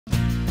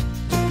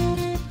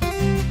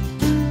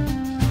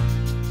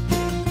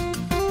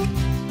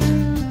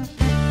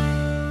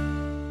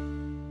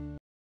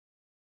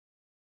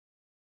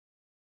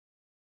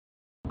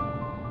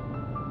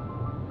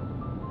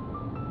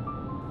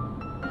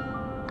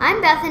I'm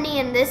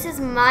Bethany and this is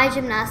my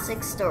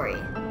gymnastics story.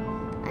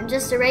 I'm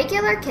just a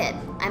regular kid.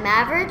 I'm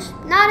average,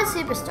 not a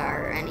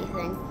superstar or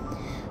anything.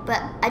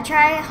 But I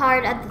try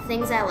hard at the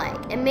things I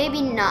like and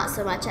maybe not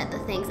so much at the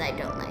things I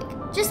don't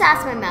like. Just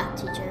ask my math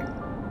teacher.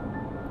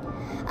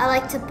 I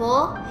like to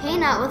bowl,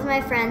 hang out with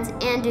my friends,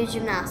 and do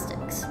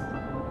gymnastics.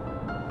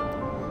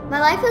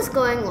 My life was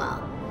going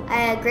well. I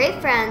had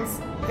great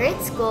friends, great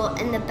school,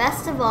 and the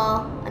best of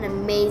all, an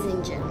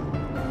amazing gym.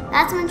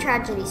 That's when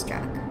tragedy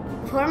struck.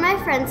 Before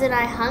my friends and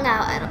I hung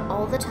out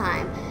all the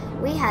time.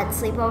 We had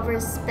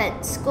sleepovers,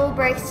 spent school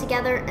breaks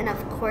together, and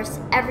of course,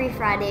 every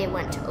Friday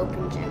went to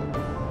open gym.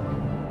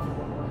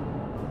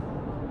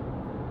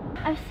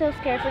 I'm so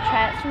scared for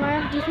tryouts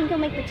tomorrow. Do you think you'll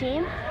make the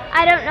team?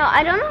 I don't know.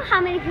 I don't know how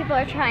many people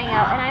are trying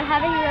out, and I'm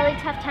having a really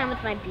tough time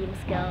with my beam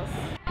skills.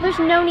 There's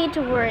no need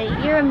to worry.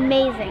 You're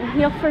amazing.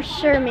 You'll for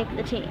sure make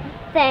the team.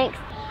 Thanks.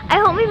 I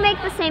hope we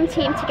make the same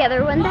team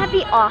together. Wouldn't that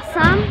be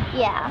awesome?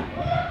 Yeah.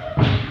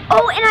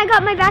 Oh, and I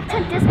got my back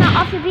tuck dismount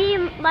off the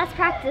beam. Let's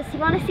practice. You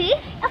want to see?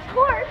 Of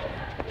course.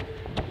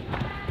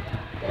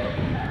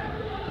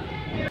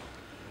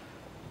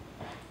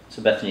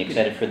 So Bethany, you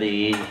excited for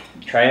the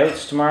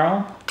tryouts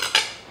tomorrow?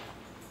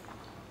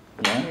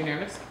 Yeah? Are you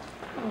nervous?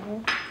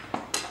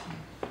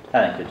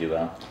 I think you'll do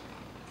well.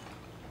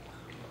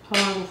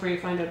 How long before you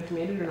find out if you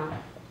made it or not?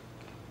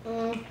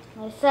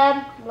 I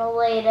said the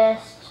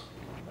latest.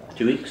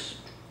 2 weeks?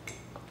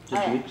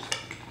 Just 2 weeks?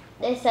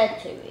 They said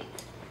 2 weeks.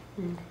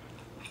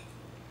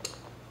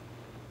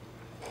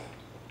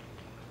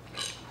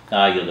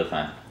 You'll do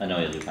fine. I know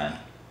you'll do fine.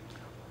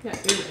 Yeah,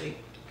 you're ready.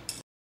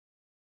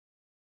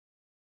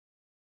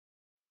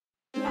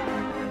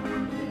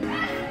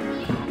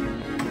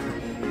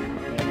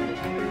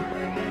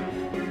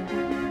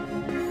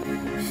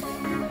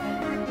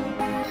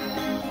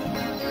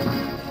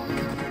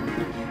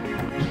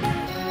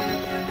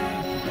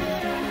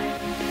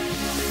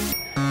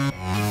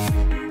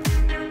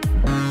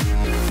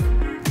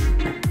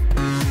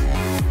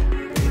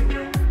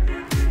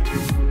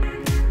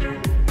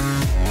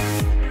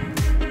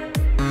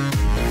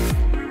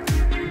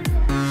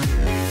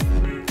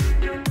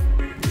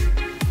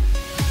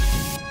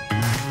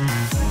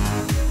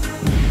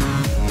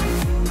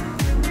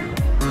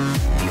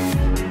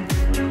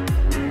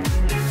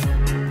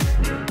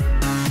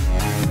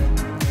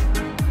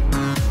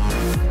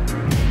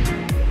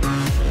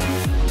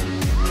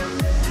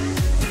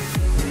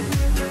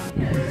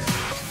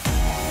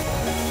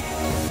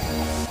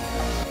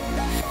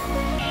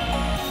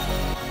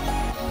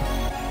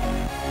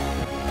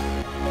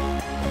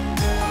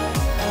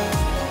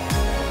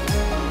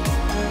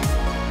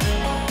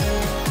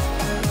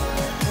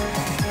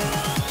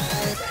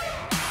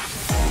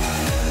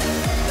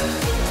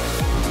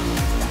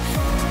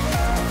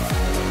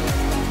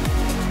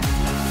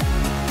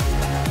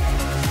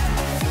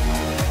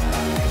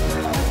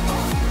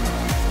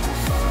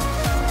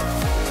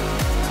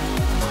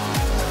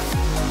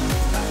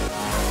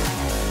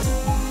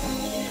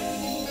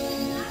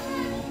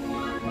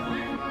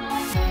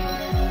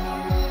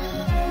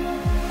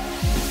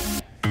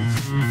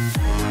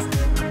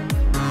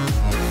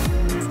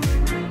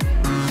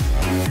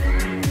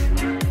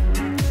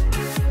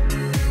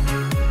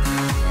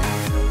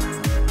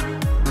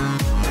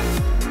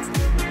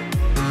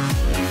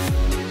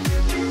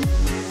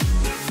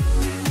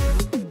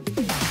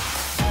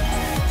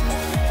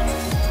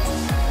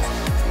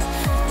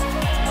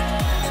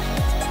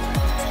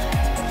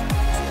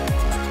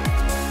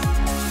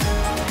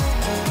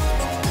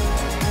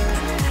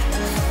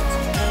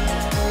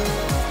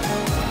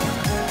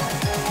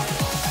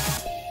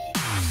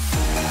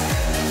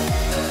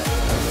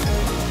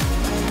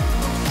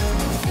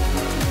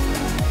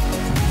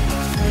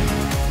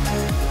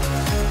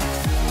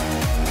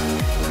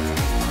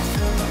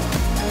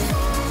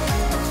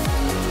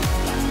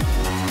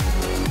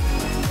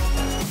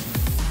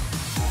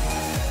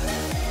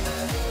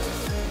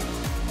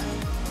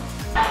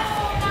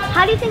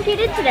 How do you think you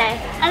did today?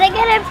 I think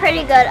I did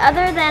pretty good,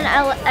 other than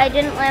I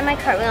didn't land my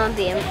cartwheel on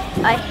beam.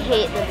 I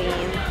hate the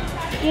beam.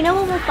 Do you know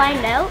when we'll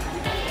find out?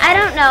 I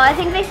don't know. I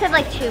think they said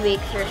like 2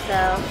 weeks or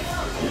so.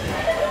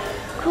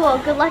 Cool.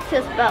 Good luck to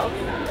us both.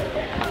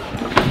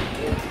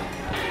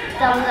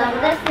 Double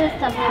this is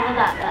double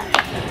that.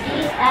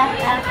 E, F,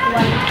 F,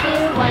 1,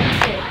 2, 1,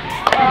 2.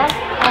 F,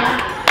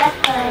 F, F,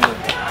 F.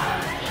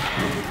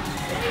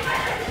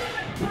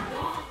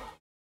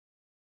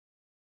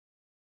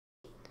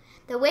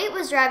 The wait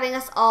was driving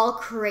us all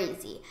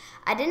crazy.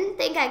 I didn't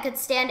think I could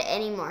stand it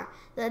anymore.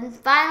 Then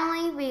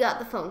finally, we got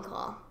the phone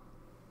call.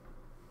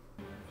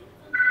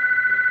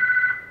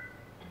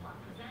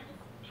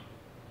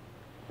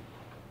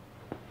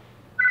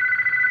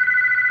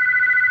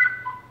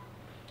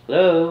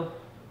 Hello?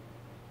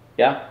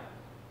 Yeah?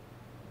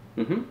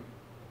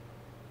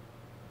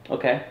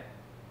 Okay.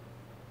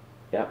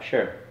 Yeah,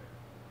 sure.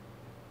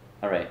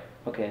 All right.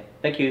 Okay.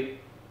 Thank you.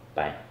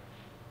 Bye.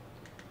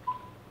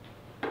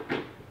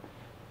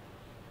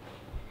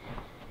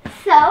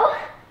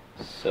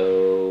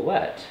 So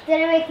what?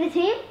 Did I make the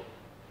team?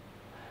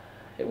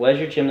 It was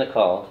your gym that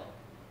called.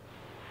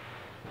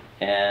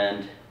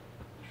 and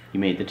you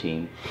made the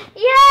team.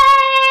 Yay!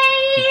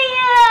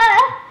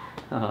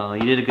 Oh,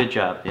 you did a good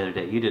job the other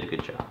day. You did a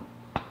good job.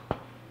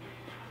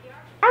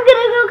 I'm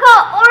gonna go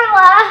call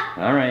Orla.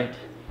 All right.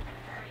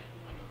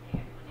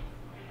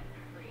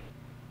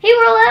 Hey,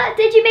 Orla,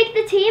 did you make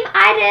the team?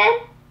 I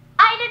did.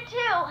 I did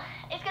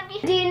too. It's gonna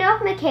be. Do you know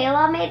if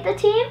Michaela made the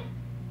team?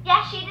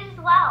 Yeah, she did as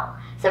well.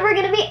 So we're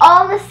gonna be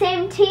all on the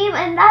same team,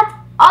 and that's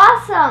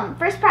awesome.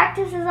 First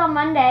practice is on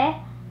Monday.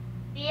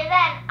 See you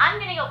then. I'm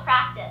gonna go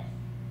practice.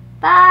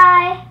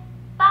 Bye.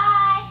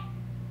 Bye.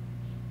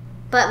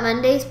 But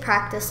Monday's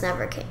practice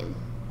never came.